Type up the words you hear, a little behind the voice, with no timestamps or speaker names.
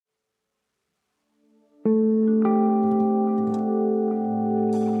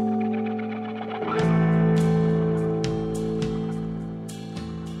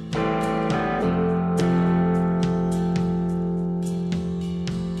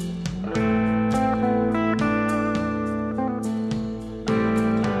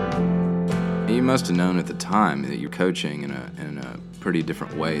you must have known at the time that you're coaching in a pretty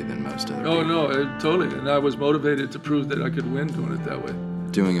different way than most other people. Oh, no, totally. And I was motivated to prove that I could win doing it that way.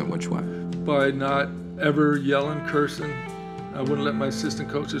 Doing it which way? By not ever yelling, cursing. I wouldn't let my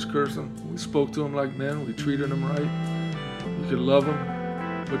assistant coaches curse them. We spoke to them like men. We treated them right. You could love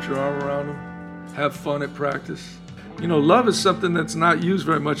them, put your arm around them, have fun at practice. You know, love is something that's not used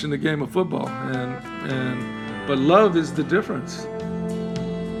very much in the game of football, but love is the difference.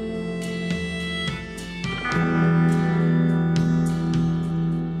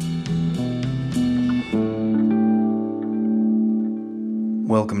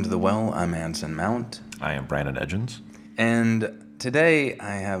 Welcome to The Well. I'm Anson Mount. I am Brandon Edgens. And today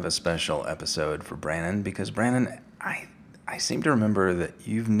I have a special episode for Brandon because, Brandon, I seem to remember that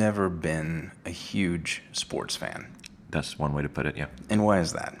you've never been a huge sports fan. That's one way to put it, yeah. And why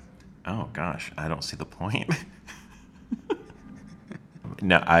is that? Oh, gosh, I don't see the point.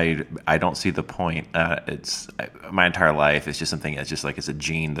 No, I don't see the point. It's my entire life. It's just something. It's just like it's a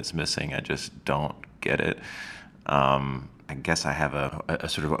gene that's missing. I just don't get it. I guess I have a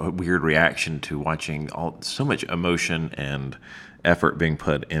sort of a weird reaction to watching so much emotion and effort being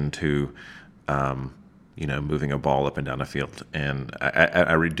put into, moving a ball up and down a field, and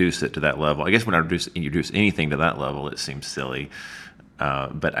I reduce it to that level. I guess when I reduce anything to that level, it seems silly,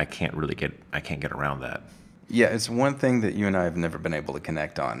 but I can't get around that. Yeah, it's one thing that you and I have never been able to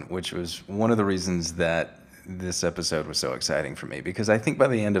connect on, which was one of the reasons that this episode was so exciting for me, because I think by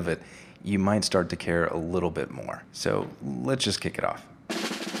the end of it, you might start to care a little bit more. So let's just kick it off.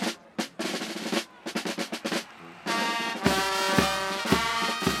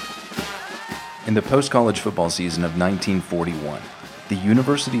 In the post-college football season of 1941, the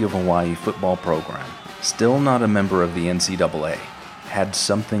University of Hawaii football program, still not a member of the NCAA, had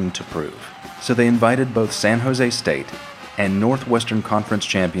something to prove. So they invited both San Jose State and Northwestern Conference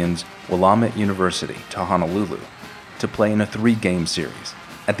champions Willamette University to Honolulu to play in a 3-game series.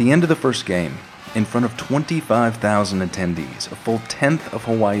 At the end of the first game, in front of 25,000 attendees, a full tenth of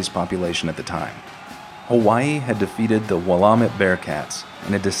Hawaii's population at the time, Hawaii had defeated the Willamette Bearcats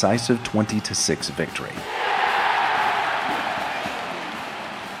in a decisive 20-6 victory.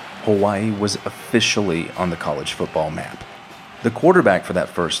 Hawaii was officially on the college football map. The quarterback for that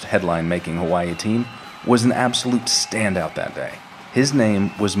first headline-making Hawaii team was an absolute standout that day. His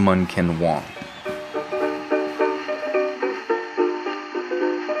name was Mun-Kin Wong.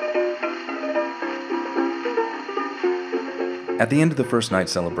 At the end of the first night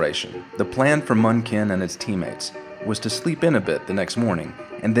celebration, the plan for Mun-Kin and his teammates was to sleep in a bit the next morning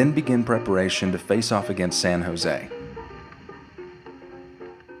and then begin preparation to face off against San Jose.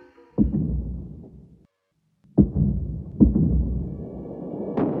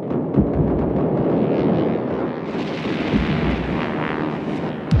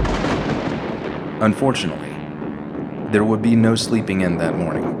 Unfortunately, there would be no sleeping in that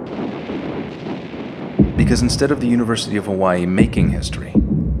morning. Because instead of the University of Hawaii making history,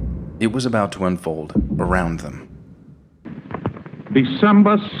 it was about to unfold around them.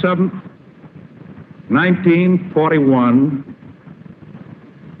 December 7th, 1941,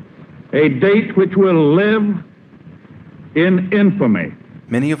 a date which will live in infamy.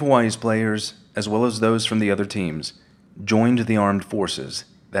 Many of Hawaii's players, as well as those from the other teams, joined the armed forces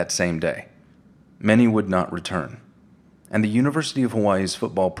that same day. Many would not return, and the University of Hawaii's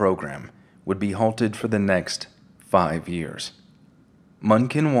football program would be halted for the next 5 years.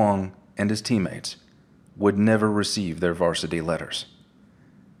 Mun-Kin Wong and his teammates would never receive their varsity letters.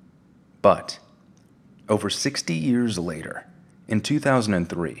 But, over 60 years later, in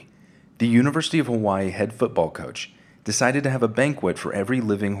 2003, the University of Hawaii head football coach decided to have a banquet for every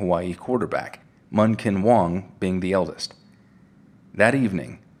living Hawaii quarterback, Mun-Kin Wong being the eldest. That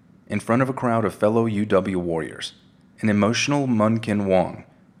evening, in front of a crowd of fellow UW Warriors, an emotional Mun-Kin Wong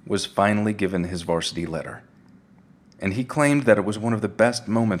was finally given his varsity letter. And he claimed that it was one of the best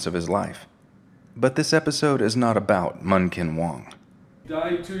moments of his life. But this episode is not about Mun-Kin Wong. He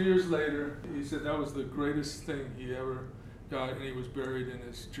died 2 years later. He said that was the greatest thing he ever got, and he was buried in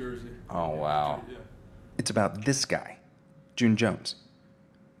his jersey. Oh, wow. Yeah. It's about this guy, June Jones.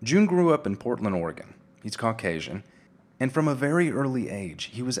 June grew up in Portland, Oregon. He's Caucasian. And from a very early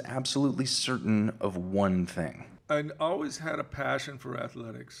age, he was absolutely certain of one thing. I always had a passion for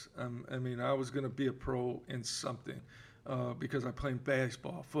athletics. I was going to be a pro in something because I played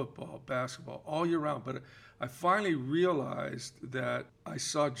baseball, football, basketball all year round. But I finally realized that I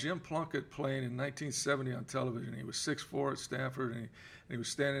saw Jim Plunkett playing in 1970 on television. He was 6'4" at Stanford, and he was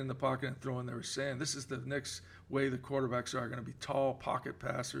standing in the pocket and throwing. They were saying, this is the next way the quarterbacks are going to be tall pocket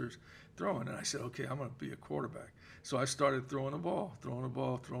passers throwing. And I said, okay, I'm going to be a quarterback. So I started throwing the ball.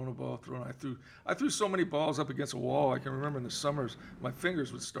 I threw so many balls up against a wall. I can remember in the summers, my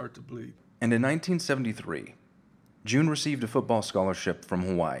fingers would start to bleed. And in 1973, June received a football scholarship from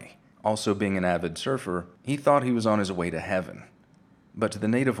Hawaii. Also being an avid surfer, he thought he was on his way to heaven. But to the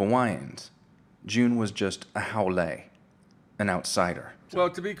native Hawaiians, June was just a haole, an outsider. Well,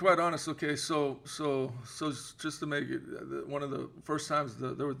 to be quite honest, okay, so just to make it, one of the first times,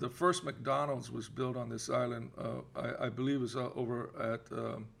 the first McDonald's was built on this island, I believe was over at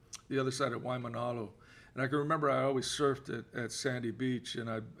the other side of Waimanalo. And I can remember I always surfed at Sandy Beach and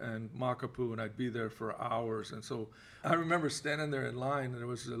Makapu, and I'd be there for hours. And so I remember standing there in line, and there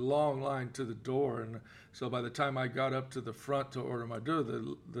was a long line to the door. And so by the time I got up to the front to order my dinner,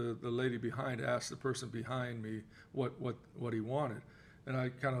 the lady behind asked the person behind me what he wanted. And I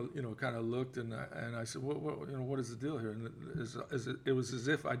kind of looked, and I said, what is the deal here? And it was as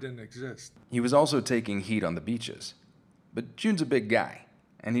if I didn't exist. He was also taking heat on the beaches. But June's a big guy,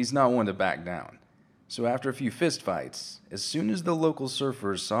 and he's not one to back down. So after a few fistfights, as soon as the local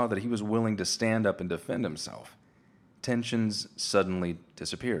surfers saw that he was willing to stand up and defend himself, tensions suddenly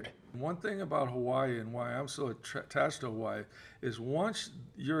disappeared. One thing about Hawaii and why I'm so attached to Hawaii is once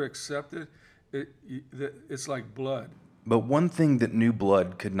you're accepted, it's like blood. But one thing that new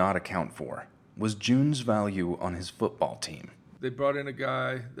blood could not account for was June's value on his football team. They brought in a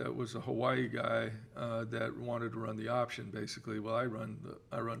guy that was a Hawaii guy that wanted to run the option, basically. Well, I run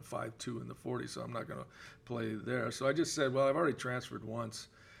 5.2 in the 40, so I'm not going to play there. So I just said, well, I've already transferred once.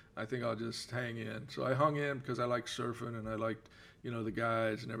 I think I'll just hang in. So I hung in because I liked surfing and I liked, the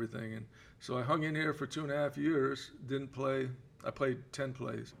guys and everything. And so I hung in here for 2.5 years, didn't play. I played 10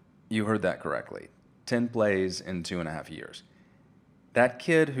 plays. You heard that correctly. 10 plays in 2.5 years. That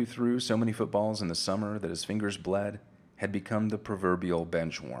kid who threw so many footballs in the summer that his fingers bled had become the proverbial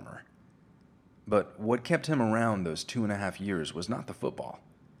bench warmer. But what kept him around those 2.5 years was not the football.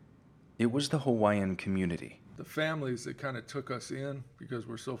 It was the Hawaiian community. The families that kind of took us in, because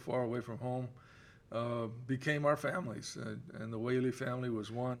we're so far away from home, became our families. And the Whaley family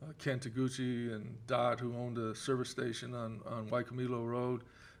was one. Ken Taguchi and Dot, who owned a service station on Waikamilo Road.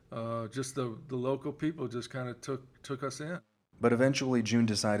 Just the local people just kind of took us in. But eventually June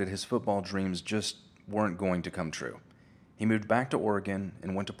decided his football dreams just weren't going to come true. He moved back to Oregon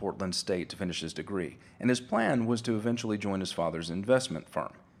and went to Portland State to finish his degree, and his plan was to eventually join his father's investment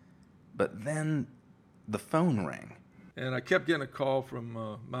firm. But then the phone rang. And I kept getting a call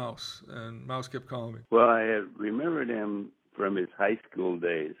from Mouse, and Mouse kept calling me. Well, I had remembered him from his high school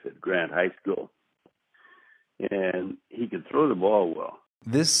days at Grant High School, and he could throw the ball well.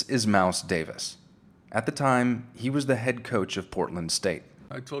 This is Mouse Davis. At the time, he was the head coach of Portland State.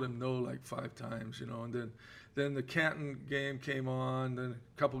 I told him no like 5 times, and then the Canton game came on, then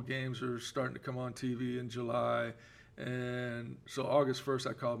a couple games were starting to come on TV in July, and so August 1st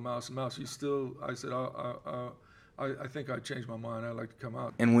I called Mouse, and Mouse, I said, I think I changed my mind, I'd like to come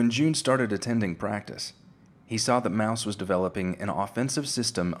out. And when June started attending practice, he saw that Mouse was developing an offensive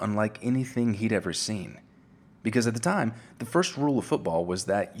system unlike anything he'd ever seen. Because at the time, the first rule of football was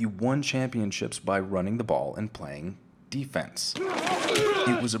that you won championships by running the ball and playing defense.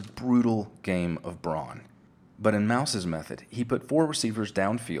 It was a brutal game of brawn. But in Mouse's method, he put 4 receivers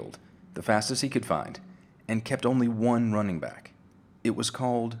downfield, the fastest he could find, and kept only 1 running back. It was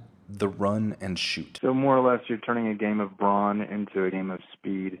called the run and shoot. So more or less you're turning a game of brawn into a game of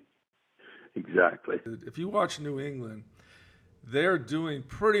speed. Exactly. If you watch New England, they're doing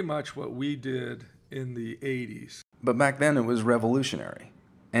pretty much what we did in the 80s. But back then it was revolutionary,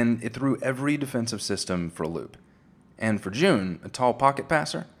 and it threw every defensive system for a loop. And for June, a tall pocket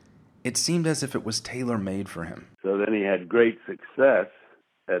passer, it seemed as if it was tailor-made for him. So then he had great success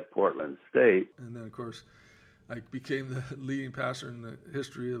at Portland State. And then, of course, I became the leading passer in the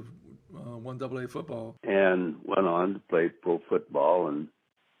history of 1AA football. And went on to play pro football and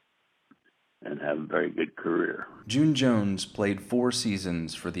have a very good career. June Jones played 4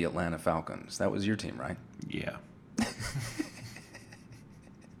 seasons for the Atlanta Falcons. That was your team, right? Yeah.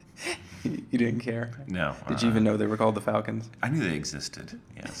 You didn't care? No. Did you even know they were called the Falcons? I knew they existed,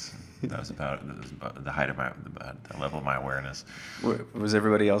 yes. That was about the height of the level of my awareness. Was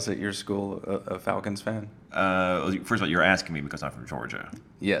everybody else at your school a Falcons fan? First of all, you're asking me because I'm from Georgia.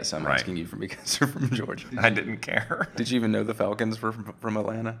 Yes, I'm asking you because you're from Georgia. I didn't care. Did you even know the Falcons were from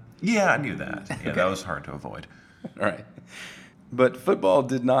Atlanta? Yeah, I knew that. Yeah, Okay. That was hard to avoid. All right. But football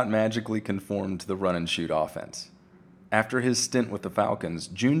did not magically conform to the run-and-shoot offense. After his stint with the Falcons,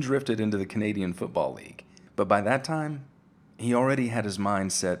 June drifted into the Canadian Football League. But by that time, he already had his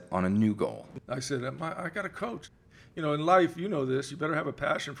mind set on a new goal. I said, I got to coach. You know, in life, you know this, you better have a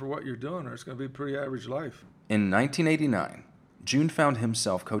passion for what you're doing or it's going to be a pretty average life. In 1989, June found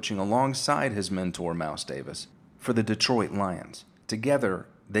himself coaching alongside his mentor, Mouse Davis, for the Detroit Lions. Together,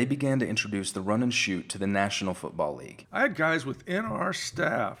 they began to introduce the run and shoot to the National Football League. I had guys within our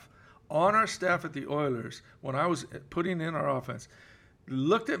staff, on our staff at the Oilers, when I was putting in our offense,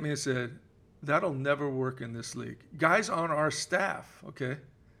 looked at me and said, that'll never work in this league. Guys on our staff, okay?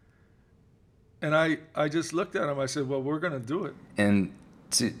 And I just looked at them, I said, well, we're going to do it. And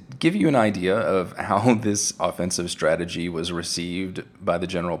to give you an idea of how this offensive strategy was received by the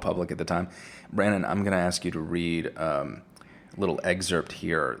general public at the time, Brandon, I'm going to ask you to read a little excerpt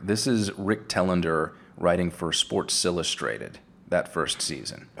here. This is Rick Tellender writing for Sports Illustrated that first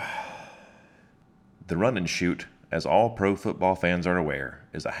season. The run and shoot, as all pro football fans are aware,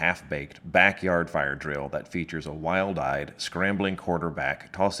 is a half-baked backyard fire drill that features a wild-eyed, scrambling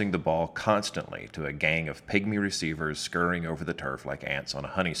quarterback tossing the ball constantly to a gang of pygmy receivers scurrying over the turf like ants on a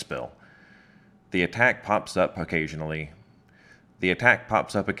honey spill. The attack pops up occasionally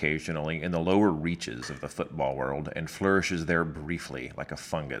in the lower reaches of the football world and flourishes there briefly like a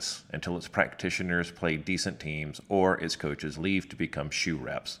fungus until its practitioners play decent teams or its coaches leave to become shoe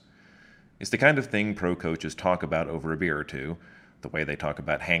reps. It's the kind of thing pro coaches talk about over a beer or two, the way they talk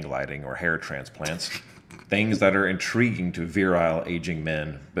about hang gliding or hair transplants, things that are intriguing to virile aging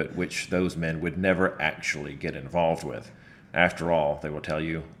men, but which those men would never actually get involved with. After all, they will tell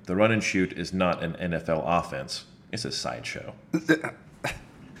you, the run and shoot is not an NFL offense. It's a sideshow.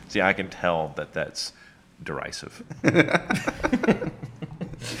 See, I can tell that that's derisive.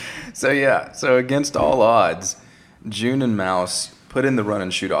 So against all odds, June and Mouse put in the run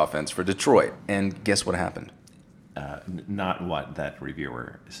and shoot offense for Detroit. And guess what happened? Not what that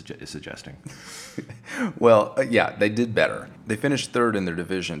reviewer is suggesting. Well, they did better. They finished third in their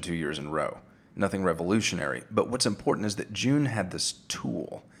division 2 years in a row. Nothing revolutionary. But what's important is that June had this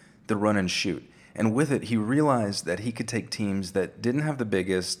tool, the run and shoot. And with it, he realized that he could take teams that didn't have the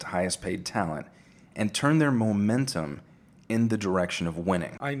biggest, highest paid talent and turn their momentum in the direction of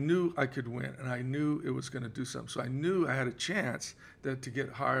winning. I knew I could win, and I knew it was going to do something. So I knew I had a chance to get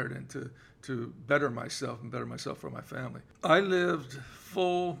hired and to better myself and better myself for my family. I lived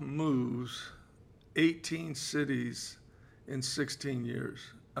full moves, 18 cities in 16 years.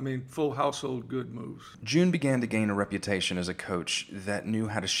 I mean, full household good moves. June began to gain a reputation as a coach that knew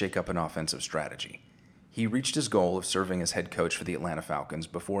how to shake up an offensive strategy. He reached his goal of serving as head coach for the Atlanta Falcons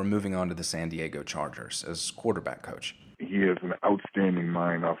before moving on to the San Diego Chargers as quarterback coach. He has an outstanding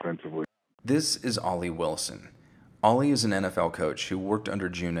mind offensively. This is Ollie Wilson. Ollie is an NFL coach who worked under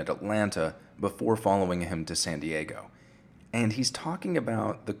June at Atlanta before following him to San Diego. And he's talking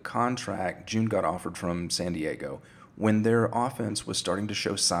about the contract June got offered from San Diego when their offense was starting to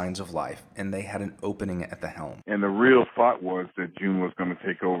show signs of life and they had an opening at the helm. And the real thought was that June was going to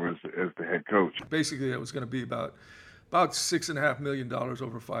take over as the head coach. Basically, it was going to be about $6.5 million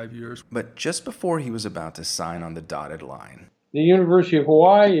over 5 years. But just before he was about to sign on the dotted line, the University of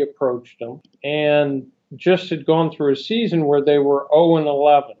Hawaii approached him and just had gone through a season where they were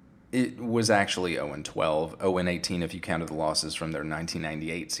 0-11. It was actually 0-12, 0-18 if you counted the losses from their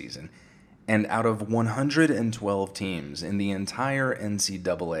 1998 season. And out of 112 teams in the entire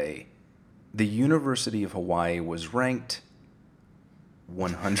NCAA, the University of Hawaii was ranked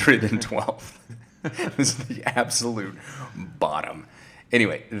 112th. It was the absolute bottom.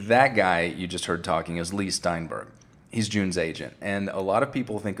 Anyway, that guy you just heard talking is Lee Steinberg. He's June's agent, and a lot of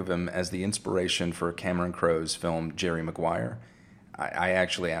people think of him as the inspiration for Cameron Crowe's film Jerry Maguire. I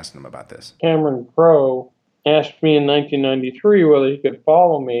actually asked him about this. Cameron Crowe asked me in 1993 whether he could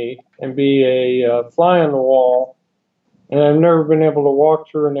follow me and be a fly on the wall, and I've never been able to walk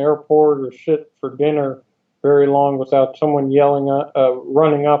through an airport or sit for dinner very long without someone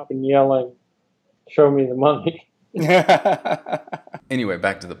running up and yelling, "Show me the money." Anyway,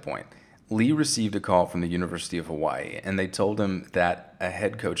 back to the point. Lee received a call from the University of Hawaii, and they told him that a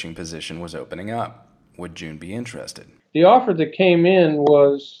head coaching position was opening up. Would June be interested? The offer that came in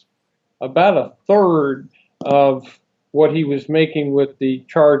was about a third of what he was making with the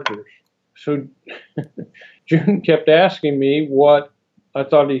Chargers. So June kept asking me what I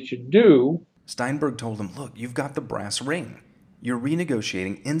thought he should do. Steinberg told him, look, you've got the brass ring. You're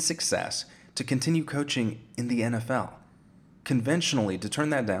renegotiating in success to continue coaching in the NFL. Conventionally, to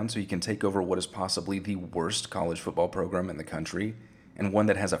turn that down so you can take over what is possibly the worst college football program in the country, and one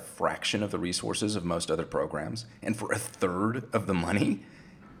that has a fraction of the resources of most other programs, and for a third of the money,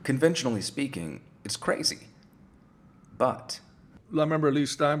 conventionally speaking, it's crazy. But I remember Lee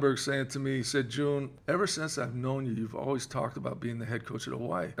Steinberg saying to me, he said, June, ever since I've known you, you've always talked about being the head coach at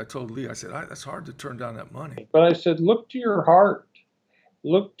Hawaii. I told Lee, I said, that's hard to turn down that money. But I said, look to your heart.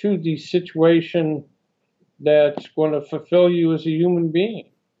 Look to the situation that's going to fulfill you as a human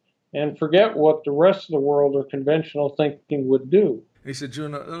being. And forget what the rest of the world or conventional thinking would do. He said,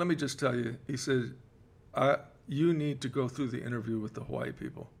 June, let me just tell you. He said, you need to go through the interview with the Hawaii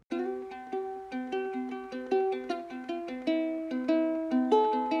people.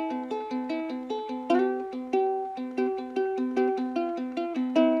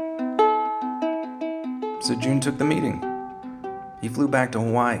 So June took the meeting. He flew back to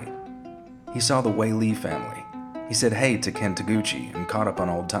Hawaii. He saw the Wei Lee family. He said hey to Ken Taguchi and caught up on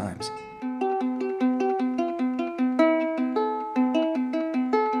old times.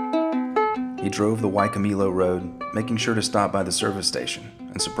 He drove the Waikimilo Road, making sure to stop by the service station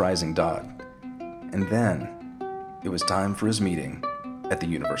and surprising Dodd. And then, it was time for his meeting at the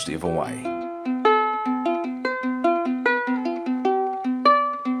University of Hawaii.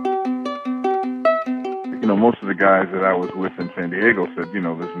 Most of the guys that I was with in San Diego said,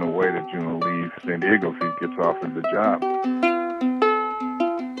 there's no way that June will leave San Diego if he gets offered the job.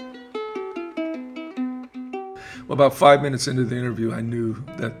 Well, about 5 minutes into the interview, I knew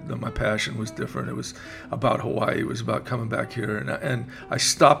that my passion was different. It was about Hawaii. It was about coming back here. And I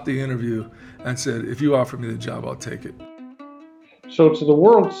stopped the interview and said, if you offer me the job, I'll take it. So to the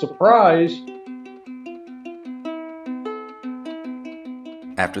world's surprise,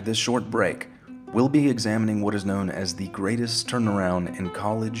 after this short break, we'll be examining what is known as the greatest turnaround in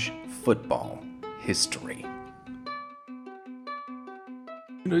college football history.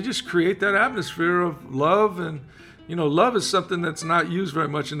 Just create that atmosphere of love, and love is something that's not used very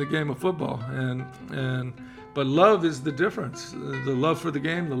much in the game of football, but love is the difference. The love for the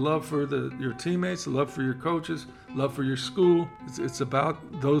game, the love for your teammates, the love for your coaches, love for your school. It's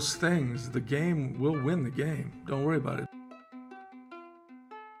about those things. The game will win the game. Don't worry about it.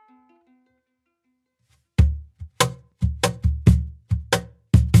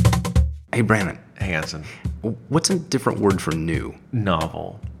 Hey, Brandon. Hey, Hanson. What's a different word for new?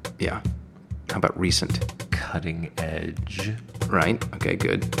 Novel. Yeah. How about recent? Cutting edge. Right. Okay,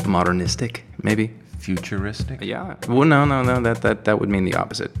 good. Modernistic, maybe? Futuristic. Yeah. Well, no. That would mean the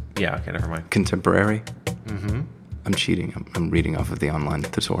opposite. Yeah, okay, never mind. Contemporary? Mm-hmm. I'm cheating. I'm reading off of the online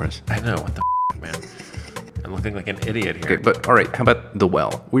thesaurus. I know. What the man? I'm looking like an idiot here. Okay, but all right, how about the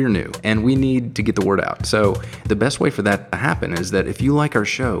well? We're new, and we need to get the word out. So the best way for that to happen is that if you like our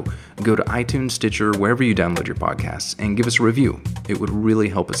show, go to iTunes, Stitcher, wherever you download your podcasts, and give us a review. It would really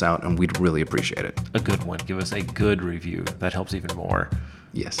help us out, and we'd really appreciate it. A good one. Give us a good review. That helps even more.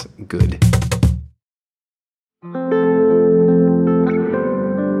 Yes, good.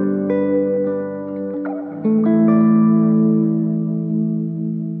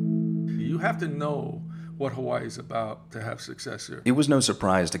 You have to know what Hawaii is about to have success here. It was no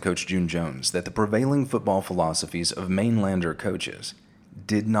surprise to Coach June Jones that the prevailing football philosophies of mainlander coaches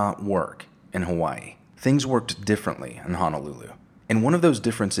did not work in Hawaii. Things worked differently in Honolulu. And one of those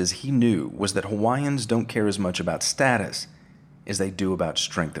differences he knew was that Hawaiians don't care as much about status as they do about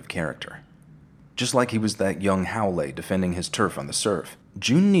strength of character. Just like he was that young Howley defending his turf on the surf,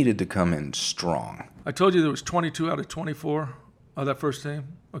 June needed to come in strong. I told you there was 22 out of 24 of that first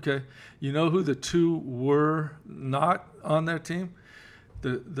team. Okay, you know who the two were not on that team?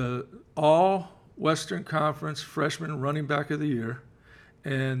 The all Western Conference freshman running back of the year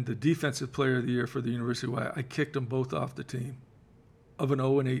and the defensive player of the year for the University of Hawaii. I kicked them both off the team of an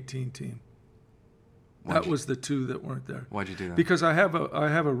 0-18 team. That was the two that weren't there. Why'd you do that? Because I have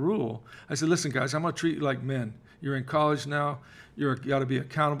a rule. I said, listen, guys, I'm going to treat you like men. You're in college now. You got to be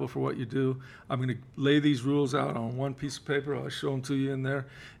accountable for what you do. I'm going to lay these rules out on one piece of paper. I'll show them to you in there.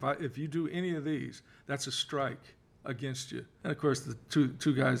 If you do any of these, that's a strike against you. And, of course, the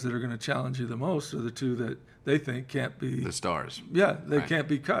two guys that are going to challenge you the most are the two that they think can't be. The stars. Yeah, they right. Can't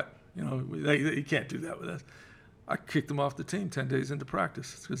be cut. They can't do that with us. I kicked them off the team 10 days into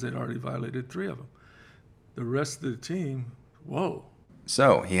practice because they'd already violated 3 of them. The rest of the team, whoa.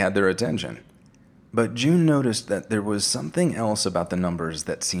 So he had their attention. But June noticed that there was something else about the numbers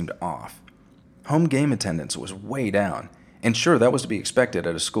that seemed off. Home game attendance was way down, and sure, that was to be expected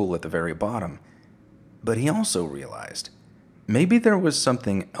at a school at the very bottom. But he also realized maybe there was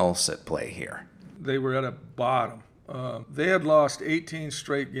something else at play here. They were at a bottom. They had lost 18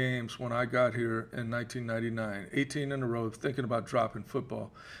 straight games when I got here in 1999, 18 in a row, thinking about dropping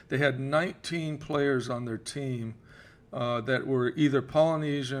football. They had 19 players on their team that were either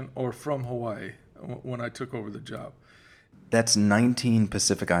Polynesian or from Hawaii when I took over the job. That's 19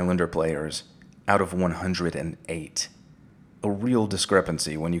 Pacific Islander players out of 108. a real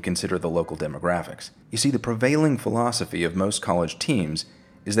discrepancy when you consider the local demographics. You see, the prevailing philosophy of most college teams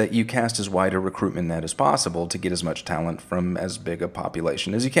is that you cast as wide a recruitment net as possible to get as much talent from as big a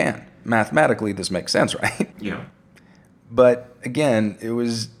population as you can. Mathematically, this makes sense, right? Yeah. But again, it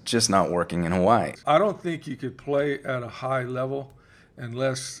was just not working in Hawaii. I don't think you could play at a high level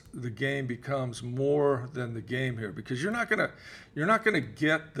unless the game becomes more than the game here, because you're not gonna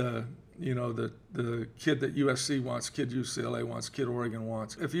get the kid that USC wants, kid UCLA wants, kid Oregon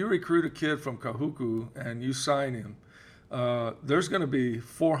wants. If you recruit a kid from Kahuku and you sign him, there's going to be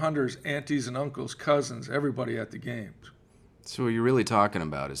 400 aunties and uncles, cousins, everybody at the games. So what you're really talking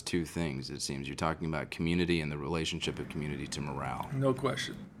about is two things, it seems. You're talking about community and the relationship of community to morale. No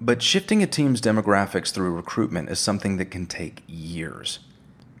question. But shifting a team's demographics through recruitment is something that can take years.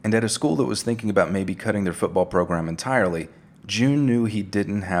 And at a school that was thinking about maybe cutting their football program entirely, June knew he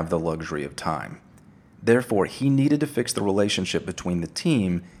didn't have the luxury of time. Therefore, he needed to fix the relationship between the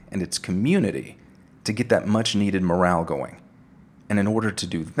team and its community to get that much-needed morale going. And in order to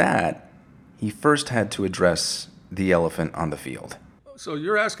do that, he first had to address the elephant on the field. So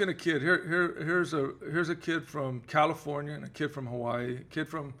you're asking a kid, here's a kid from California and a kid from Hawaii, a kid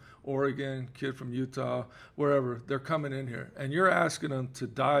from Oregon, a kid from Utah, wherever, they're coming in here. And you're asking them to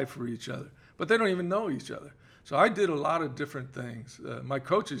die for each other, but they don't even know each other. So I did a lot of different things. My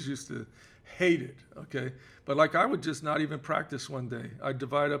coaches used to hate it, okay? But like I would just not even practice one day. I'd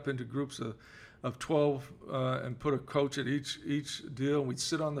divide up into groups of 12 and put a coach at each deal. And we'd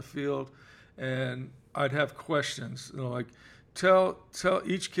sit on the field and I'd have questions, like tell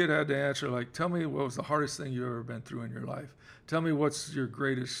each kid had to answer, like, tell me what was the hardest thing you've ever been through in your life. Tell me what's your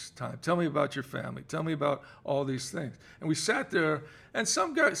greatest time. Tell me about your family. Tell me about all these things. And we sat there, and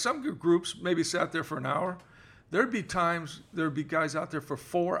some groups maybe sat there for an hour. There'd be guys out there for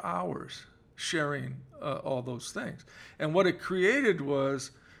 4 hours sharing all those things. And what it created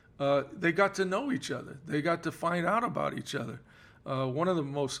was they got to know each other. They got to find out about each other. One of the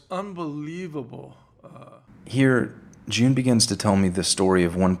most unbelievable. Here, June begins to tell me the story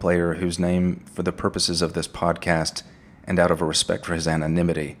of one player whose name, for the purposes of this podcast and out of a respect for his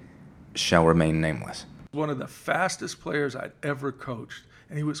anonymity, shall remain nameless. One of the fastest players I'd ever coached.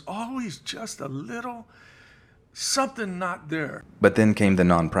 And he was always just a little something not there. But then came the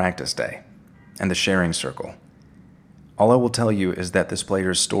non-practice day and the sharing circle. All I will tell you is that this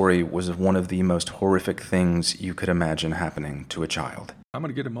player's story was one of the most horrific things you could imagine happening to a child. I'm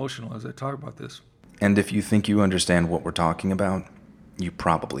going to get emotional as I talk about this. And if you think you understand what we're talking about, you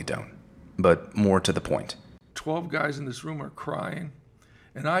probably don't. But more to the point. 12 guys in this room are crying,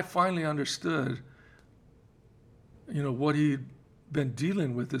 and I finally understood, what he'd been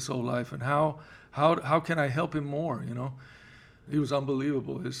dealing with his whole life and how can I help him more, He was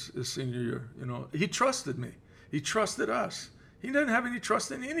unbelievable his senior year, He trusted me. He trusted us. He didn't have any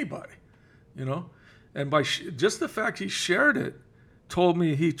trust in anybody, And by just the fact he shared it told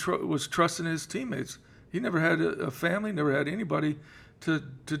me he was trusting his teammates. He never had a family, never had anybody to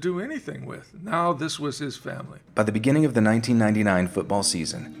do anything with. Now this was his family. By the beginning of the 1999 football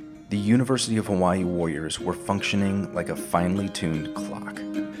season, the University of Hawaii Warriors were functioning like a finely tuned clock.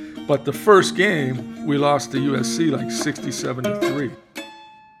 But the first game, we lost to USC like 60-73.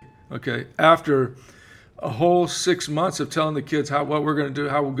 Okay, after a whole 6 months of telling the kids what we're going to do,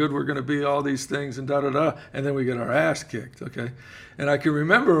 how good we're going to be, all these things, and da-da-da, and then we get our ass kicked, okay? And I can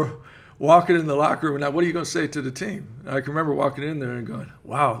remember walking in the locker room, now what are you going to say to the team? And I can remember walking in there and going,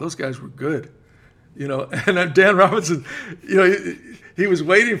 wow, those guys were good. And then Dan Robinson, he was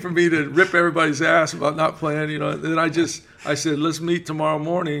waiting for me to rip everybody's ass about not playing, and then I said, let's meet tomorrow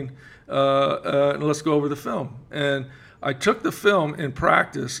morning and let's go over the film. And I took the film in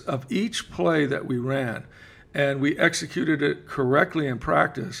practice of each play that we ran, and we executed it correctly in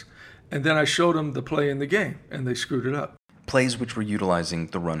practice, and then I showed them the play in the game, and they screwed it up. Plays which were utilizing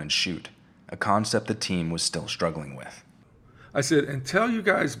the run and shoot, a concept the team was still struggling with. I said, until you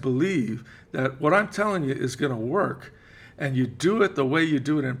guys believe that what I'm telling you is going to work, and you do it the way you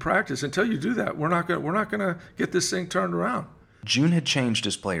do it in practice, until you do that, we're not going to get this thing turned around. June had changed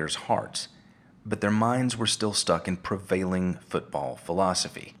his players' hearts, but their minds were still stuck in prevailing football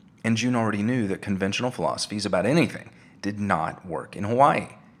philosophy. And June already knew that conventional philosophies about anything did not work in Hawaii,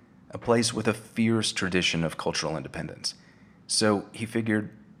 a place with a fierce tradition of cultural independence. So he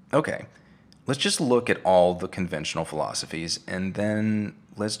figured, okay, let's just look at all the conventional philosophies, and then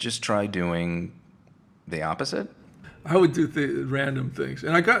let's just try doing the opposite. I would do random things.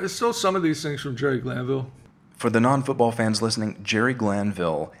 And I stole some of these things from Jerry Glanville. For the non-football fans listening, Jerry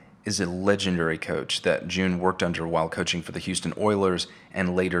Glanville is a legendary coach that June worked under while coaching for the Houston Oilers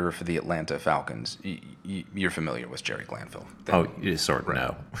and later for the Atlanta Falcons. You're familiar with Jerry Glanville. Oh, you sort of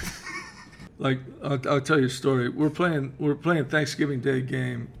know. Like, I'll tell you a story. We're playing Thanksgiving Day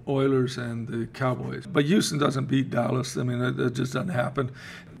game, Oilers and the Cowboys. But Houston doesn't beat Dallas. I mean, that just doesn't happen.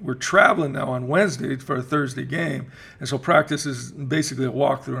 We're traveling now on Wednesday for a Thursday game, and so practice is basically a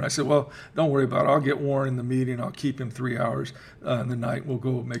walkthrough. And I said, well, don't worry about it. I'll get Warren in the meeting. I'll keep him 3 hours in the night. We'll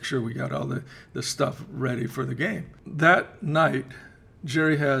go make sure we got all the stuff ready for the game. That night,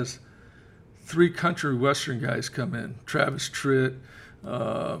 Jerry has 3 country western guys come in, Travis Tritt,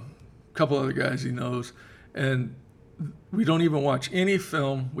 couple other guys he knows, and we don't even watch any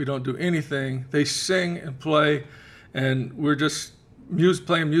film. We don't do anything. They sing and play, and we're just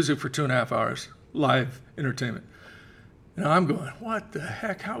playing music for 2.5 hours, live entertainment. And I'm going, what the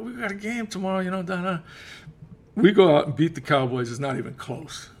heck? How we got a game tomorrow? We go out and beat the Cowboys. It's not even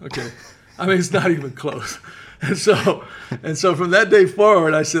close. Okay, I mean, it's not even close. And so from that day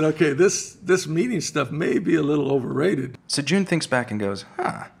forward, I said, okay, this meeting stuff may be a little overrated. So June thinks back and goes,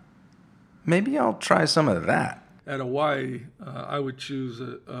 maybe I'll try some of that. At Hawaii, I would choose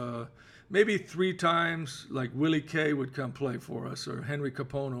maybe 3 times, like Willie Kay would come play for us, or Henry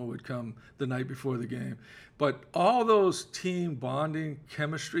Capono would come the night before the game. But all those team bonding,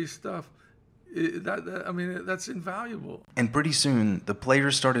 chemistry stuff, that's invaluable. And pretty soon, the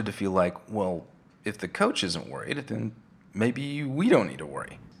players started to feel like, well, if the coach isn't worried, then maybe we don't need to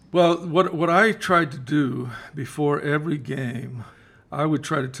worry. Well, what I tried to do before every game, I would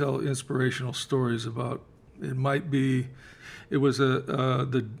try to tell inspirational stories about. It was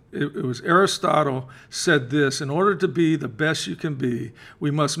Aristotle said this: in order to be the best you can be,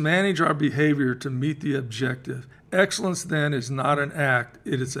 we must manage our behavior to meet the objective. Excellence then is not an act,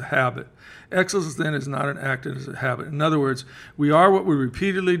 it is a habit. Excellence then is not an act, it is a habit. In other words, we are what we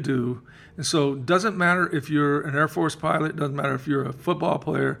repeatedly do. And so it doesn't matter if you're an Air Force pilot, it doesn't matter if you're a football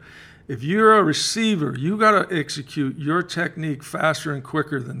player. If you're a receiver, you got to execute your technique faster and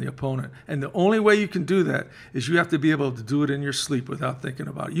quicker than the opponent. And the only way you can do that is you have to be able to do it in your sleep without thinking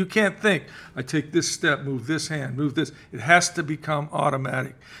about it. You can't think, I take this step, move this hand, move this. It has to become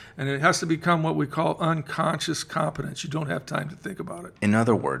automatic. And it has to become what we call unconscious competence. You don't have time to think about it. In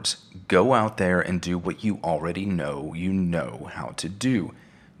other words, go out there and do what you already know you know how to do.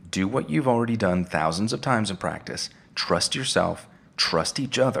 Do what you've already done thousands of times in practice. Trust yourself, trust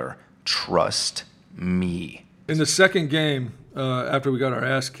each other, trust me. In the second game, after we got our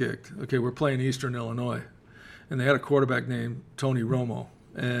ass kicked, okay, we're playing Eastern Illinois, and they had a quarterback named Tony Romo.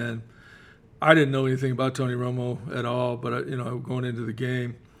 And I didn't know anything about Tony Romo at all, but, going into the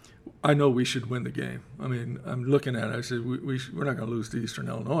game, I know we should win the game. I mean, I'm looking at it. I said, we're not going to lose to Eastern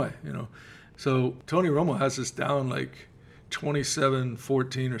Illinois, So Tony Romo has us down like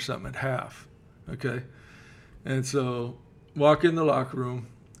 27-14 or something at half, okay? And so walk in the locker room,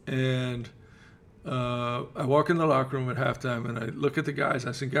 and I walk in the locker room at halftime, and I look at the guys.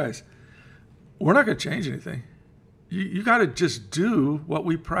 I said, guys, we're not going to change anything. You got to just do what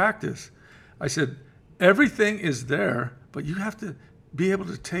we practice. I said, everything is there, but you have to be able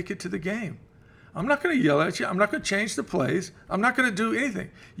to take it to the game. I'm not going to yell at you. I'm not going to change the plays. I'm not going to do anything.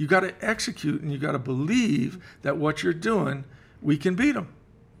 You got to execute, and you got to believe that what you're doing, we can beat them.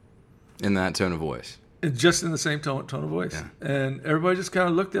 In that tone of voice. Just in the same tone of voice. Yeah. And everybody just kind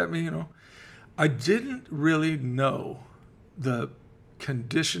of looked at me, I didn't really know the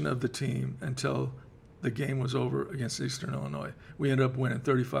condition of the team until the game was over against Eastern Illinois. We ended up winning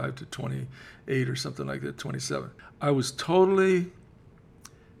 35-28 or something like that, 27. I was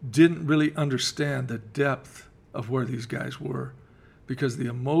didn't really understand the depth of where these guys were, because the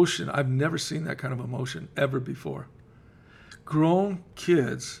emotion, I've never seen that kind of emotion ever before. Grown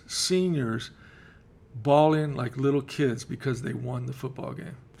kids, seniors, bawling like little kids because they won the football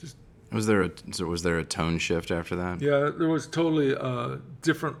game. Was there a tone shift after that? Yeah, there was totally a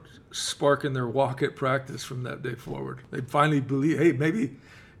different spark in their walk at practice from that day forward. They finally believed, hey, maybe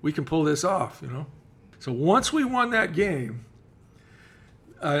we can pull this off, So once we won that game,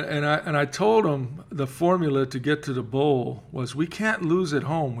 I told them the formula to get to the bowl was we can't lose at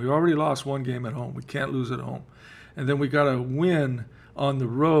home. We already lost one game at home. We can't lose at home. And then we got to win on the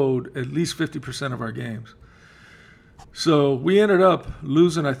road at least 50% of our games. So we ended up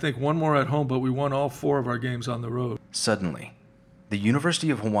losing, I think, one more at home, but we won all 4 of our games on the road. Suddenly, the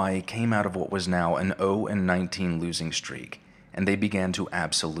University of Hawaii came out of what was now an 0-19 losing streak, and they began to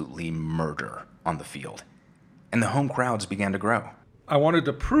absolutely murder on the field. And the home crowds began to grow. I wanted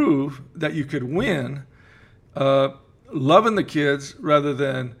to prove that you could win loving the kids rather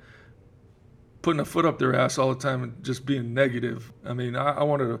than putting a foot up their ass all the time and just being negative. I mean, I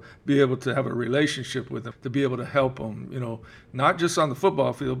wanted to be able to have a relationship with them, to be able to help them, not just on the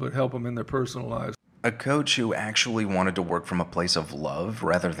football field, but help them in their personal lives. A coach who actually wanted to work from a place of love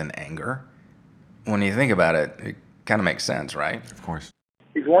rather than anger. When you think about it, it kind of makes sense, right? Of course.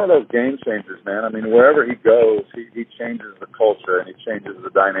 He's one of those game changers, man. I mean, wherever he goes, he changes the culture and he changes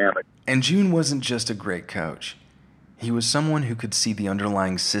the dynamic. And June wasn't just a great coach. He was someone who could see the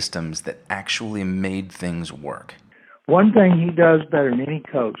underlying systems that actually made things work. One thing he does better than any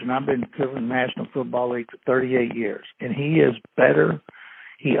coach, and I've been covering the National Football League for 38 years, and he is better.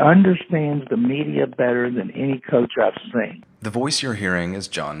 He understands the media better than any coach I've seen. The voice you're hearing is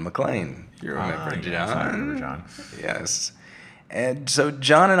John McClain. You remember John? Yes, I remember John. Yes. And so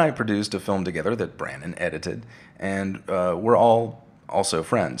John and I produced a film together that Brandon edited, and we're all also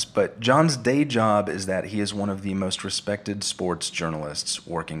friends. But John's day job is that he is one of the most respected sports journalists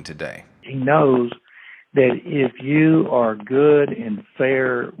working today. He knows that if you are good and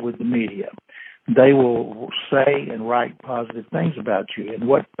fair with the media, they will say and write positive things about you. And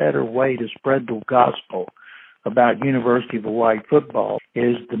what better way to spread the gospel about University of Hawaii football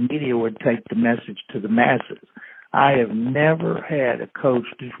is the media would take the message to the masses. I have never had a coach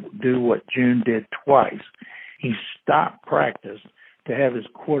do what June did twice. He stopped practice to have his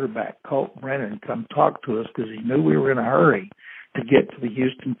quarterback, Colt Brennan, come talk to us because he knew we were in a hurry to get to the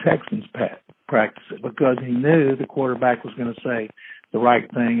Houston Texans practice it, because he knew the quarterback was going to say the right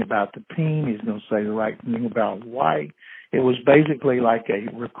thing about the team. He's going to say the right thing about Hawaii. It was basically like a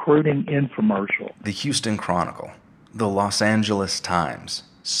recruiting infomercial. The Houston Chronicle, the Los Angeles Times,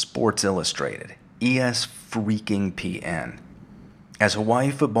 Sports Illustrated, ES-freaking-PN. As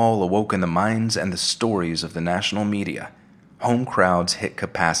Hawaii football awoke in the minds and the stories of the national media, home crowds hit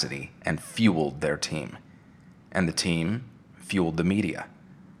capacity and fueled their team. And the team fueled the media.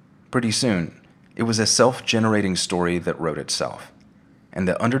 Pretty soon, it was a self-generating story that wrote itself. And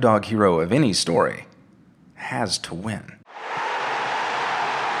the underdog hero of any story has to win.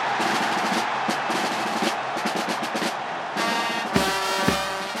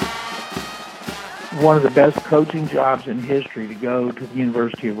 One of the best coaching jobs in history, to go to the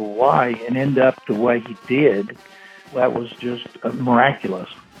University of Hawaii and end up the way he did, that was just miraculous.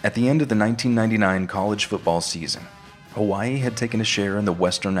 At the end of the 1999 college football season, Hawaii had taken a share in the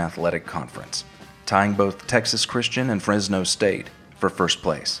Western Athletic Conference, tying both Texas Christian and Fresno State for first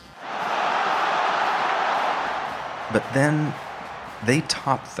place. But then they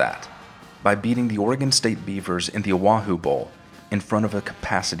topped that by beating the Oregon State Beavers in the Oahu Bowl in front of a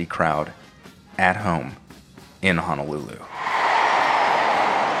capacity crowd at home in Honolulu.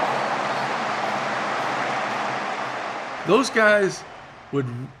 Those guys would,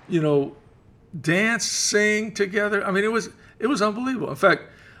 dance, sing together. I mean, it was unbelievable. In fact,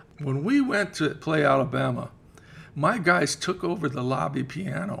 when we went to play Alabama, my guys took over the lobby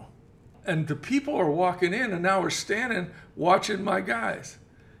piano. And the people are walking in, and now we're standing watching my guys,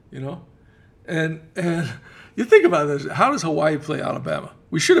 And you think about this. How does Hawaii play Alabama?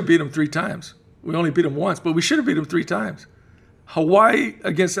 We should have beat them 3 times. We only beat them once, but we should have beat them 3 times. Hawaii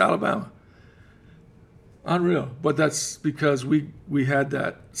against Alabama. Unreal. But that's because we had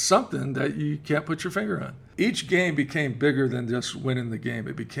that something that you can't put your finger on. Each game became bigger than just winning the game.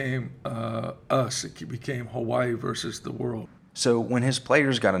 It became us. It became Hawaii versus the world. So when his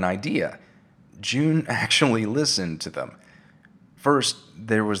players got an idea, June actually listened to them. First,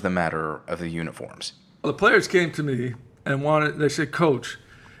 there was the matter of the uniforms. The players came to me and they said, Coach,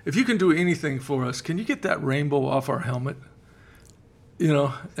 if you can do anything for us, can you get that rainbow off our helmet?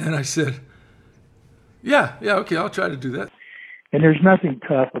 And I said, yeah, okay, I'll try to do that. And there's nothing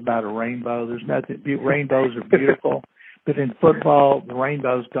tough about a rainbow. Rainbows are beautiful, but in football, the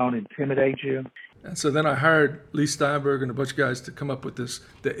rainbows don't intimidate you. And so then I hired Lee Steinberg and a bunch of guys to come up with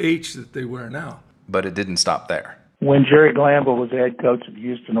the H that they wear now. But it didn't stop there. When Jerry Glanville was the head coach of the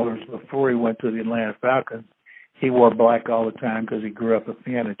Houston Oilers before he went to the Atlanta Falcons, he wore black all the time because he grew up a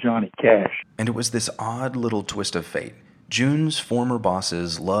fan of Johnny Cash. And it was this odd little twist of fate, June's former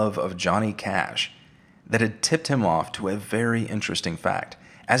boss's love of Johnny Cash, that had tipped him off to a very interesting fact.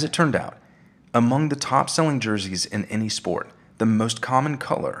 As it turned out, among the top-selling jerseys in any sport, the most common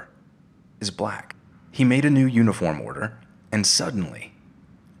color is black. He made a new uniform order, and suddenly,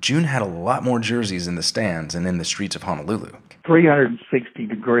 June had a lot more jerseys in the stands and in the streets of Honolulu. 360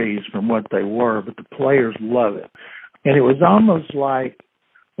 degrees from what they were, but the players love it. And it was almost like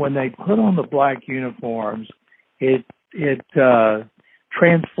when they put on the black uniforms, it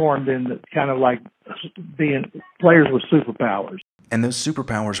transformed into kind of like being players with superpowers. And those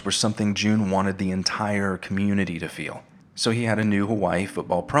superpowers were something June wanted the entire community to feel. So he had a new Hawaii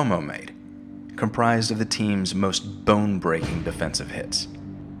football promo made. comprised of the team's most bone-breaking defensive hits.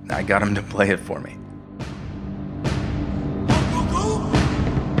 I got him to play it for me.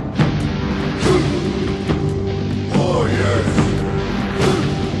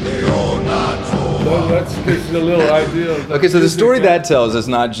 Well, that gives you a little idea of Okay, so the story that tells is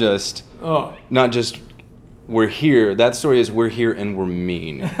not just Oh. we're here. That story is we're here and we're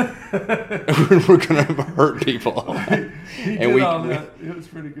mean. We're gonna hurt people. He did all that. It was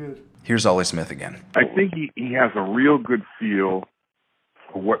pretty good. Here's Ollie Smith again. I think he has a real good feel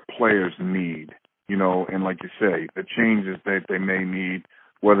for what players need, you know, and like you say, the changes that they may need,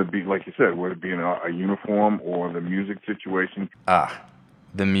 whether it be, like you said, whether it be in a uniform or the music situation.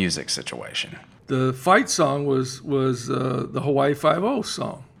 The music situation. The fight song was the Hawaii Five-0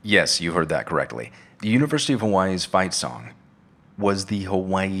 song. Yes, you heard that correctly. The University of Hawaii's fight song was the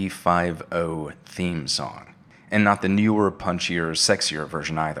Hawaii Five-0 theme song, and not the newer, punchier, sexier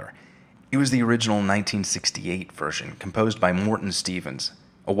version either. It was the original 1968 version, composed by Morton Stevens,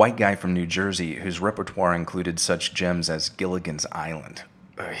 a white guy from New Jersey whose repertoire included such gems as Gilligan's Island.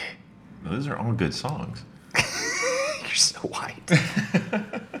 Ugh. Those are all good songs. You're so white.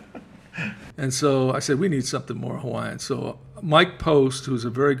 And so I said, we need something more Hawaiian. So Mike Post, who's a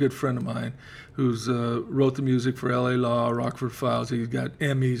very good friend of mine, who's wrote the music for L.A. Law, Rockford Files, he's got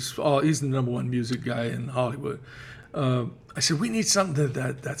Emmys, he's the #1 music guy in Hollywood. I said, we need something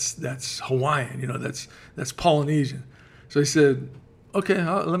that's Hawaiian, you know, that's Polynesian. So he said, okay,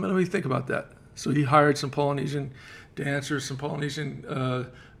 let me think about that. So he hired some Polynesian dancers, some Polynesian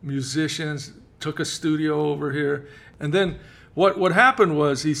musicians, took a studio over here. And then what happened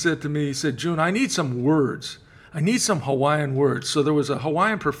was he said to me, June, I need some words. I need some Hawaiian words. So there was a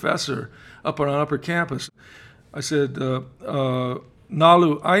Hawaiian professor up on upper campus. I said,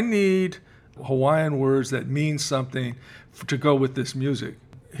 Nalu, I need Hawaiian words that mean something to go with this music.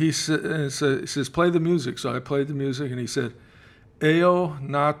 He says, play the music. So I played the music, and he said, Eo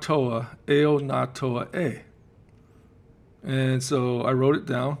na toa e. And so I wrote it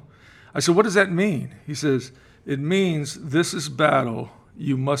down. I said, what does that mean? He says, it means this is battle,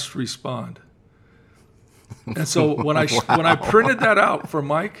 you must respond. And so when I printed that out for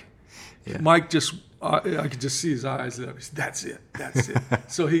Mike, Mike just, I could just see his eyes. That's it.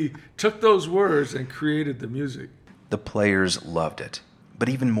 So he took those words and created the music. The players loved it. But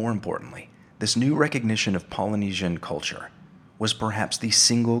even more importantly, this new recognition of Polynesian culture was perhaps the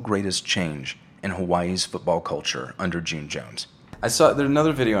single greatest change in Hawaii's football culture under June Jones. I saw there's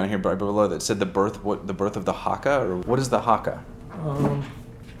another video on here below that said the birth of the haka, or what is the haka?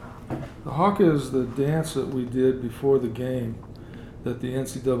 The haka is the dance that we did before the game that the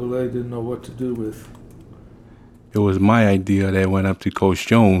NCAA didn't know what to do with. It was my idea that went up to Coach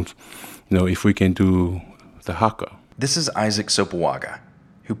Jones, you know, if we can do the haka. This is Isaac Sopoaga,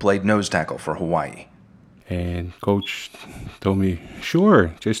 who played nose tackle for Hawaii. And Coach told me,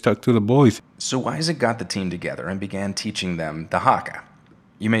 sure, just talk to the boys. So Isaac got the team together and began teaching them the haka.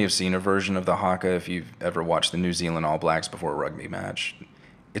 You may have seen a version of the haka if you've ever watched the New Zealand All Blacks before a rugby match.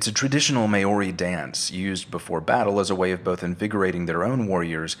 It's a traditional Maori dance used before battle as a way of both invigorating their own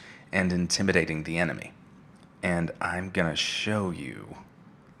warriors and intimidating the enemy. And I'm going to show you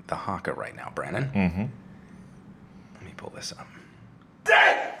the haka right now, Brandon. Mm-hmm. Let me pull this up.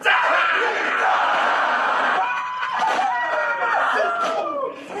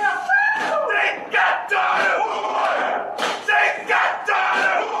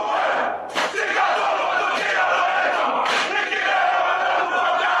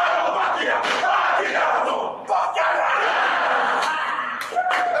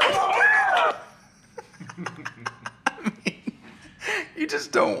 You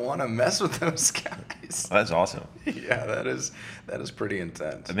just don't want to mess with those guys. Well, that's awesome. Yeah, that is pretty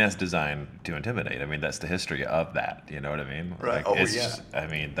intense. I mean, that's designed to intimidate. I mean, that's the history of that. You know what I mean? Right. Like, I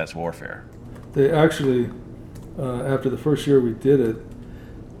mean, that's warfare. They actually, after the first year we did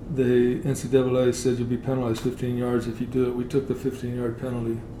it, the NCAA said you'll be penalized 15 yards if you do it. We took the 15-yard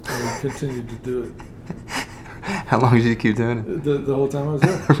penalty and we continued to do it. How long did you keep doing it? The whole time I was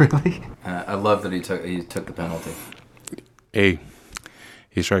there. Really? I love that he took the penalty. Hey,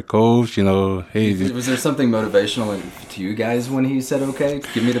 he's our coach, you know. Hey, was there something motivational to you guys when he said, okay,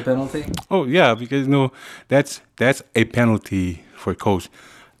 give me the penalty? Oh, yeah, because, you know, that's a penalty for coach.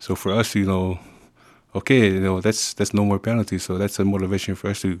 So for us, you know, okay, you know, that's no more penalty. So that's a motivation for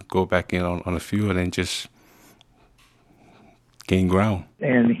us to go back in on the field and just gain ground.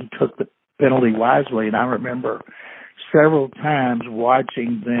 And he took the penalty wisely. And I remember several times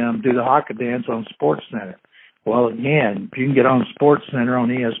watching them do the haka dance on SportsCenter. Well, again, if you can get on SportsCenter on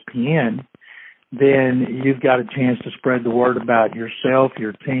ESPN, then you've got a chance to spread the word about yourself,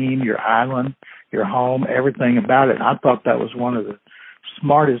 your team, your island, your home, everything about it. I thought that was one of the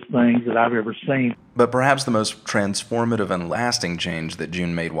smartest things that I've ever seen. But perhaps the most transformative and lasting change that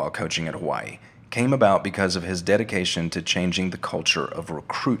June made while coaching at Hawaii came about because of his dedication to changing the culture of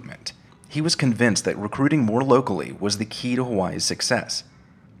recruitment. He was convinced that recruiting more locally was the key to Hawaii's success.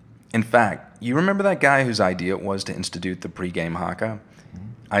 In fact, you remember that guy whose idea it was to institute the pregame haka?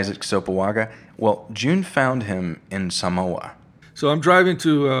 Isaac Sopoaga? Well, June found him in Samoa. So I'm driving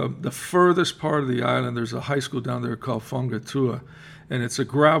to the furthest part of the island. There's a high school down there called Fongatua, and it's a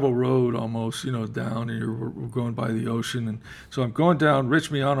gravel road almost, down, and we're going by the ocean. And so I'm going down,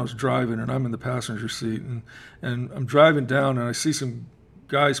 Rich Miano's driving, and I'm in the passenger seat. And I'm driving down, and I see some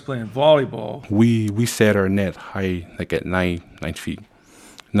guys playing volleyball. We set our net high, like at 9 feet,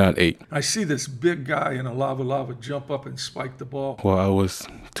 not 8. I see this big guy in a lava jump up and spike the ball. Well, I was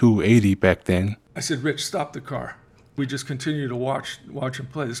 280 back then. I said, Rich, stop the car. We just continue to watch him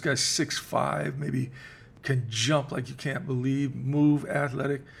play. This guy's 6'5", maybe can jump like you can't believe, move,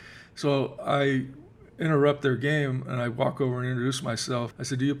 athletic. So I interrupt their game, and I walk over and introduce myself. I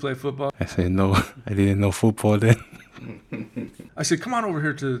said, do you play football? I said, no, I didn't know football then. I said, come on over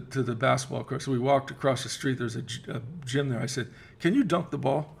here to the basketball court. So we walked across the street. There's a gym there. I said, can you dunk the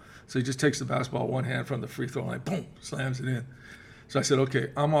ball? So he just takes the basketball one hand from the free throw line, boom, slams it in. So I said,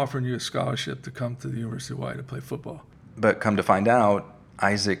 okay, I'm offering you a scholarship to come to the University of Hawaii to play football. But come to find out,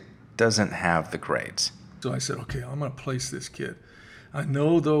 Isaac doesn't have the grades. So I said, okay, I'm going to place this kid. I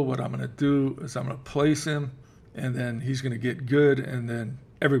know, though, what I'm going to do is I'm going to place him, and then he's going to get good, and then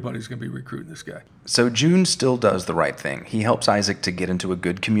everybody's going to be recruiting this guy. So June still does the right thing. He helps Isaac to get into a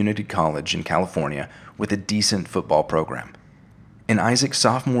good community college in California with a decent football program. In Isaac's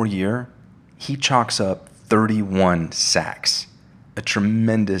sophomore year, he chalks up 31 sacks, a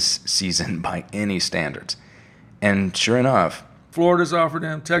tremendous season by any standards. And sure enough, Florida's offered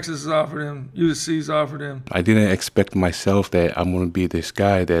him, Texas has offered him, USC's offered him. I didn't expect myself that I'm going to be this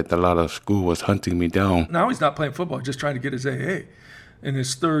guy that a lot of school was hunting me down. Now he's not playing football, just trying to get his AA in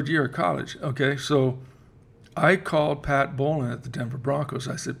his third year of college. Okay, so I called Pat Bolin at the Denver Broncos.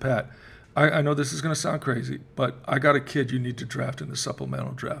 I said, Pat, I know this is going to sound crazy, but I got a kid you need to draft in the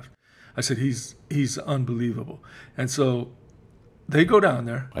supplemental draft. I said, he's unbelievable. And so they go down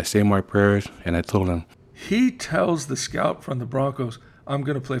there. I say my prayers, and I told him, he tells the scout from the Broncos, I'm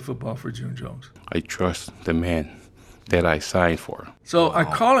going to play football for June Jones. I trust the man that I signed for. So I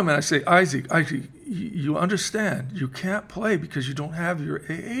call him and I say, Isaac, you understand, you can't play because you don't have your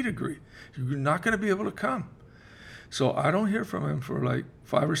AA degree. You're not going to be able to come. So I don't hear from him for like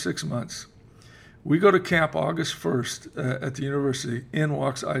 5 or 6 months. We go to camp August 1st at the university. In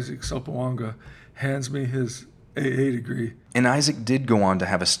walks Isaac Sopoaga, hands me his AA degree. And Isaac did go on to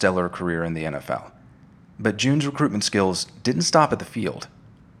have a stellar career in the NFL. But June's recruitment skills didn't stop at the field.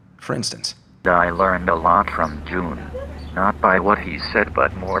 For instance, I learned a lot from June, not by what he said,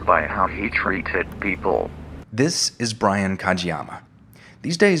 but more by how he treated people. This is Brian Kajiyama.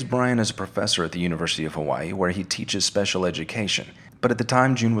 These days, Brian is a professor at the University of Hawaii where he teaches special education. But at the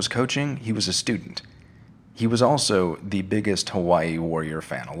time June was coaching, he was a student. He was also the biggest Hawaii Warrior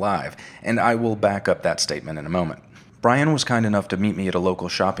fan alive, and I will back up that statement in a moment. Brian was kind enough to meet me at a local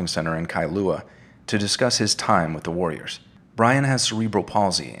shopping center in Kailua to discuss his time with the Warriors. Brian has cerebral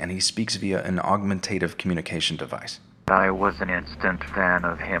palsy, and he speaks via an augmentative communication device. I was an instant fan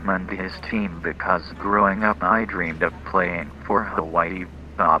of him and his team because growing up I dreamed of playing for Hawaii.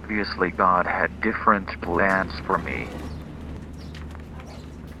 Obviously God had different plans for me.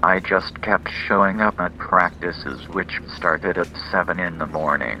 I just kept showing up at practices, which started at 7 in the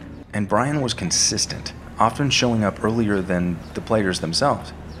morning. And Brian was consistent, often showing up earlier than the players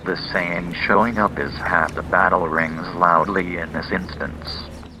themselves. The saying, showing up is half the battle, rings loudly in this instance.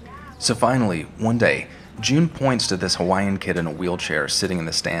 So finally, one day, June points to this Hawaiian kid in a wheelchair sitting in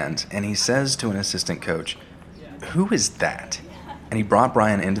the stands, and he says to an assistant coach, "Who is that?" And he brought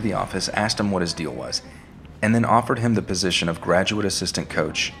Brian into the office, asked him what his deal was, and then offered him the position of graduate assistant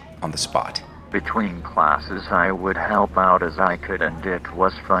coach on the spot. Between classes I would help out as I could, and it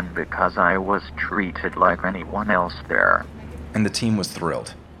was fun because I was treated like anyone else there. And the team was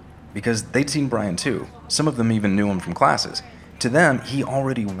thrilled, because they'd seen Brian too. Some of them even knew him from classes. To them, he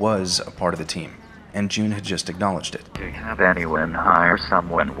already was a part of the team, and June had just acknowledged it. To have anyone hire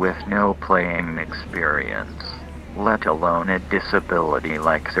someone with no playing experience, let alone a disability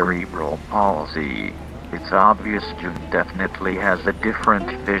like cerebral palsy, it's obvious June definitely has a different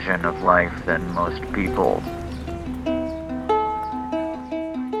vision of life than most people.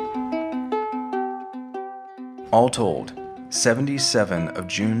 All told, 77 of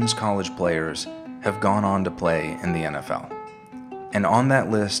June's college players have gone on to play in the NFL. And on that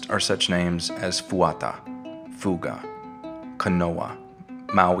list are such names as Fuata, Fuga, Kanoa,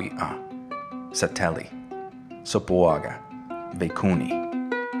 Maui'a, Sateli, Sopoaga, Vekuni.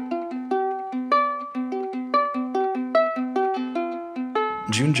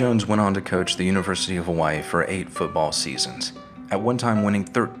 June Jones went on to coach the University of Hawaii for 8 football seasons, at one time winning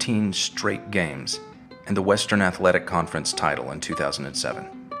 13 straight games and the Western Athletic Conference title in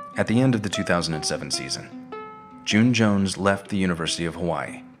 2007. At the end of the 2007 season, June Jones left the University of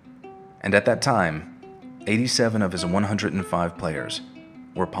Hawaii, and at that time, 87 of his 105 players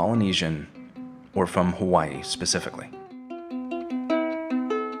were Polynesian or from Hawaii specifically.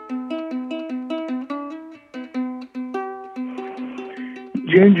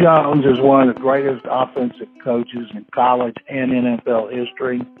 June Jones is one of the greatest offensive coaches in college and NFL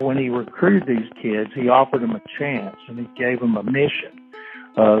history. When he recruited these kids, he offered them a chance, and he gave them a mission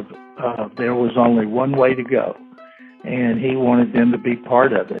of there was only one way to go, and he wanted them to be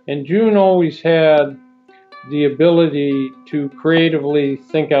part of it. And June always had the ability to creatively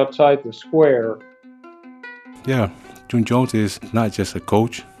think outside the square. Yeah, June Jones is not just a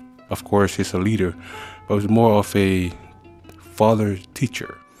coach. Of course, he's a leader, but he's more of a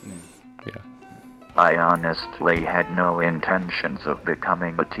father-teacher. Yeah. I honestly had no intentions of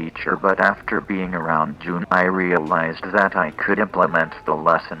becoming a teacher, but after being around June, I realized that I could implement the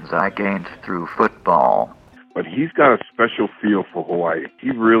lessons I gained through football. But he's got a special feel for Hawaii.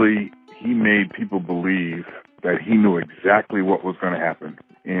 He made people believe that he knew exactly what was going to happen.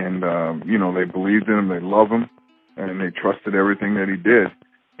 And, they believed in him, they love him, and they trusted everything that he did.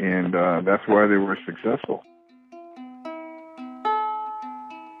 And that's why they were successful.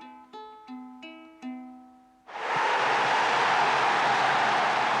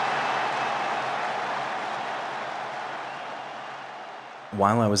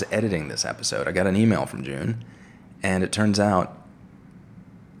 While I was editing this episode, I got an email from June, and it turns out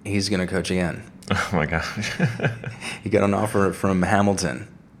he's going to coach again. Oh my gosh. He got an offer from Hamilton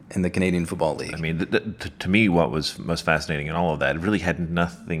in the Canadian Football League. I mean, to me, what was most fascinating in all of that, it really had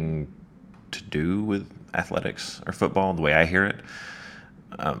nothing to do with athletics or football, the way I hear it.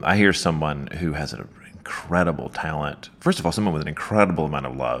 I hear someone who has an incredible talent. First of all, someone with an incredible amount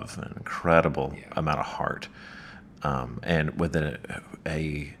of love, an incredible amount of heart, and with an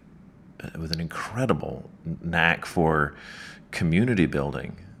incredible knack for community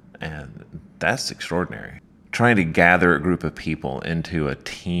building, and that's extraordinary. Trying to gather a group of people into a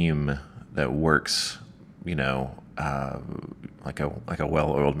team that works, like a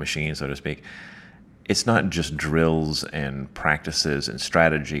well-oiled machine, so to speak. It's not just drills and practices and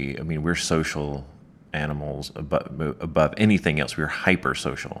strategy. I mean, we're social animals above anything else. We're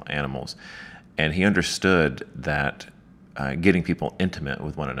hyper-social animals. And he understood that getting people intimate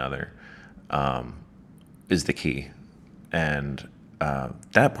with one another is the key. And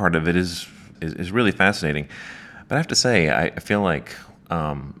that part of it is really fascinating. But I have to say, I feel like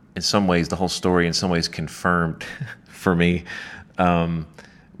in some ways the whole story in some ways confirmed for me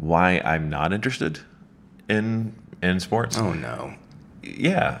why I'm not interested in sports. Oh no.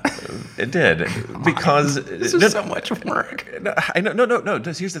 Yeah, it did. Because this is so much work. No.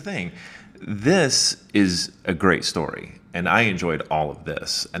 Here's the thing. This is a great story, and I enjoyed all of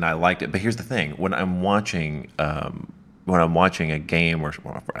this, and I liked it. But here's the thing: when I'm watching a game, or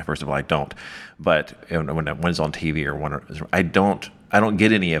first of all, I don't. But when it's on TV I don't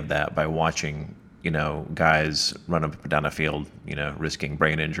get any of that by watching guys run up and down a field, risking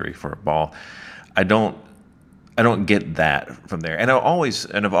brain injury for a ball. I don't get that from there, and I've always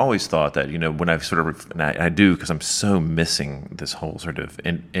thought that when I've sort of, and I do, because I'm so missing this whole sort of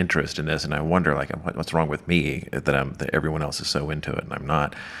interest in this, and I wonder what's wrong with me that everyone else is so into it and I'm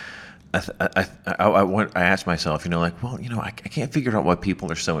not. I asked myself, I can't figure out why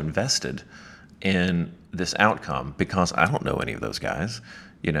people are so invested in this outcome, because I don't know any of those guys.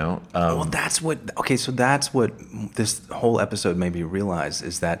 Well, that's what this whole episode made me realize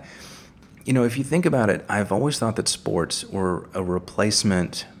is that. If you think about it, I've always thought that sports were a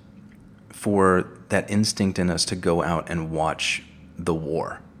replacement for that instinct in us to go out and watch the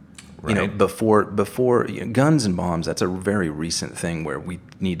war. Right. Before guns and bombs, that's a very recent thing where we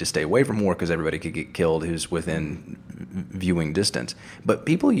need to stay away from war because everybody could get killed who's within viewing distance. But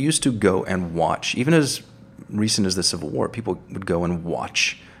people used to go and watch, even as recent as the Civil War, people would go and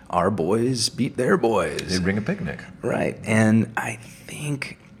watch our boys beat their boys. They'd bring a picnic. Right. And I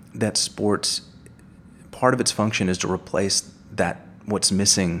think that sports, part of its function is to replace that, what's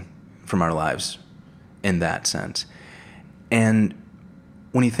missing from our lives in that sense. And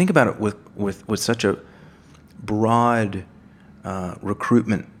when you think about it with such a broad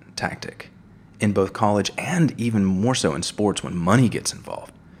recruitment tactic, in both college and even more so in sports when money gets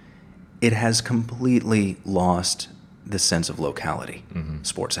involved, it has completely lost the sense of locality.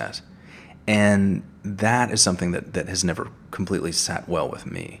 Sports has. And that is something that has never completely sat well with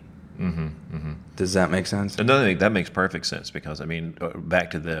me. Does that make sense? And I think that makes perfect sense, because I mean,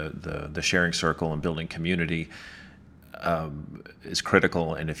 back to the sharing circle and building community is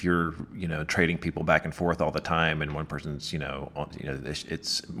critical. And if you're trading people back and forth all the time, and one person's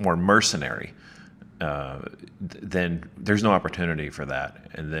it's more mercenary, then there's no opportunity for that,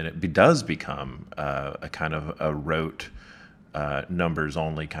 and then it does become a kind of a rote numbers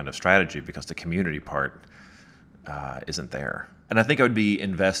only kind of strategy, because the community part isn't there. And I think I would be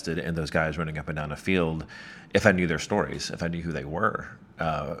invested in those guys running up and down the field if I knew their stories, if I knew who they were.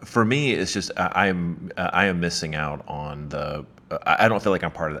 For me, it's just I am missing out on the. I don't feel like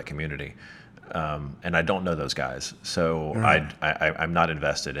I'm part of that community, and I don't know those guys, so I'm not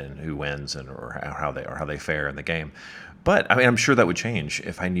invested in who wins or how they fare in the game. But I mean, I'm sure that would change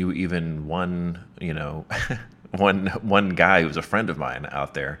if I knew even one one guy who was a friend of mine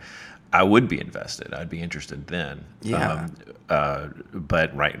out there. I would be invested. I'd be interested then. Yeah.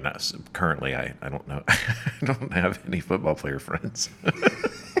 But right now, currently, I don't know. I don't have any football player friends.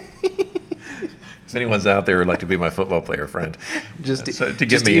 If anyone's out there who'd like to be my football player friend, just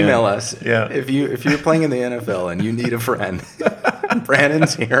get me email in. us. Yeah. If you're playing in the NFL and you need a friend,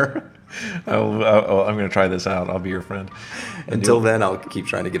 Brandon's here. I'm going to try this out. I'll be your friend. Until then, I'll keep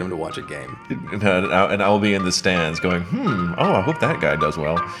trying to get him to watch a game. And I'll be in the stands going, I hope that guy does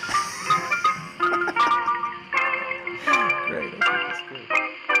well.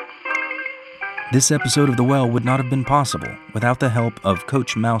 This episode of The Well would not have been possible without the help of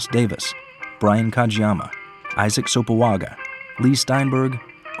Coach Mouse Davis, Brian Kajiyama, Isaac Sopowaga, Lee Steinberg,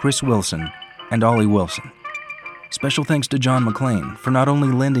 Chris Wilson, and Ollie Wilson. Special thanks to John McClain for not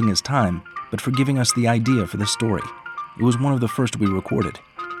only lending his time, but for giving us the idea for the story. It was one of the first we recorded.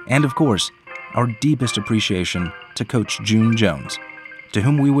 And of course, our deepest appreciation to Coach June Jones, to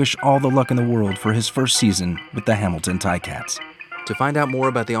whom we wish all the luck in the world for his first season with the Hamilton Ticats. To find out more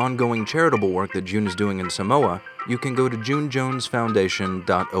about the ongoing charitable work that June is doing in Samoa, you can go to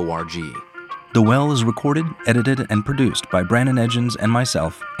junejonesfoundation.org. The Well is recorded, edited, and produced by Brandon Edgens and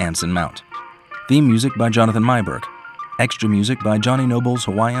myself, Anson Mount. Theme music by Jonathan Myberg. Extra music by Johnny Noble's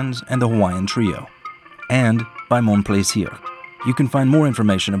Hawaiians and the Hawaiian Trio. And by Mon Plaisir. You can find more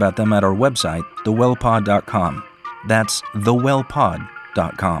information about them at our website, thewellpod.com. That's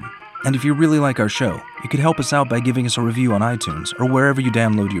thewellpod.com. And if you really like our show, you could help us out by giving us a review on iTunes or wherever you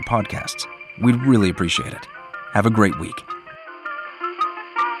download your podcasts. We'd really appreciate it. Have a great week.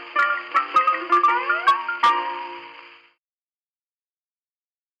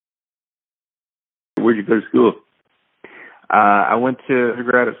 Where'd you go to school? I went to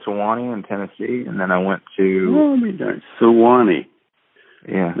undergrad at Sewanee in Tennessee, and then I went to Sewanee.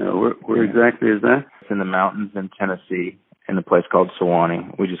 Yeah. No, where exactly is that? It's in the mountains in Tennessee, in a place called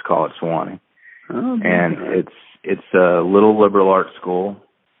Sewanee. We just call it Sewanee. Oh, and it's a little liberal arts school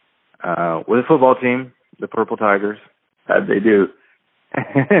with a football team, the Purple Tigers. How'd they do?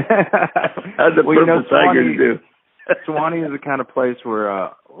 How'd the Purple Tigers do? Sewanee is the kind of place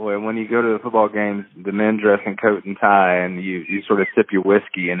where when you go to the football games, the men dress in coat and tie, and you sort of sip your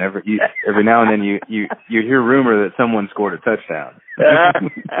whiskey, and every now and then you hear rumor that someone scored a touchdown.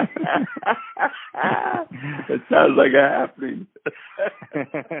 It sounds like a happening.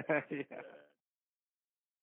 Yeah.